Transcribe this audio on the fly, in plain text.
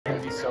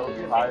gonna be so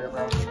fire,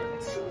 bro.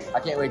 I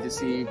can't wait to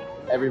see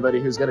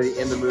everybody who's gonna be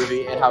in the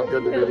movie and how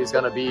good the movie's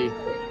gonna be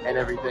and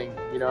everything,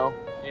 you know?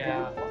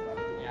 Yeah.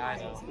 Yeah, I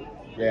know.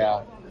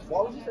 Yeah.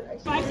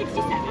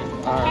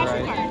 $5.67. All Cash or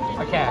right.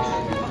 card? A cash.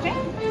 Okay.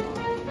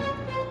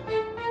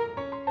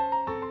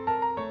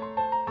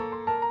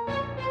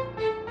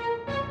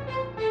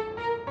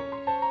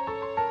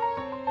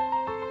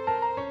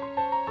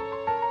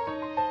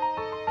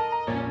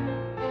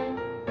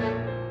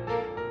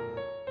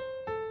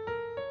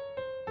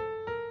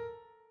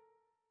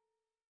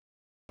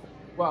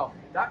 Wow,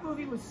 that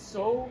movie was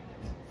so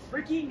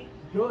freaking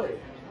good.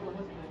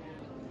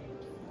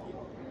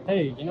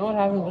 Hey, you know what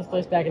happened to this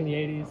place back in the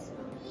 80s?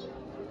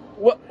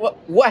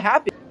 What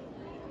happened?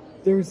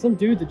 There was some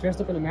dude that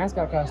dressed up in a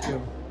mascot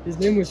costume. His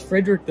name was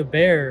Frederick the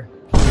Bear.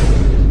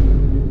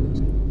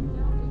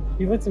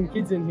 He let some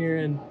kids in here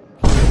and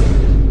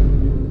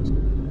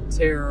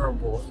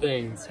terrible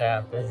things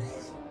happened.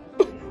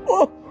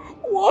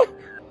 What?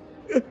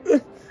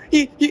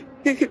 He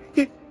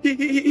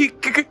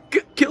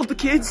killed the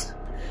kids?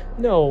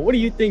 No, what are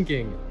you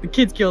thinking? The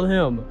kids killed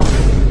him.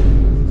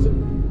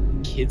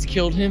 Kids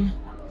killed him?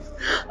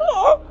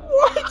 Oh,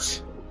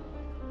 what?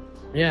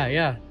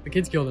 Yeah, the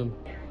kids killed him.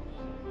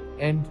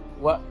 And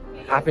what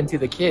happened to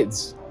the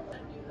kids?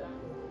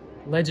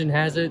 Legend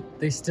has it,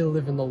 they still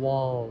live in the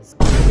walls.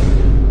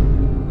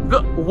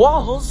 The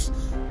walls?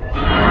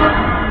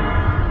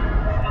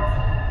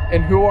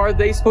 And who are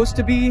they supposed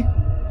to be?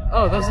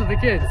 Oh, those are the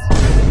kids.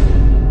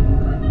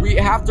 We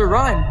have to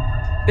run.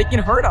 They can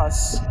hurt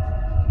us.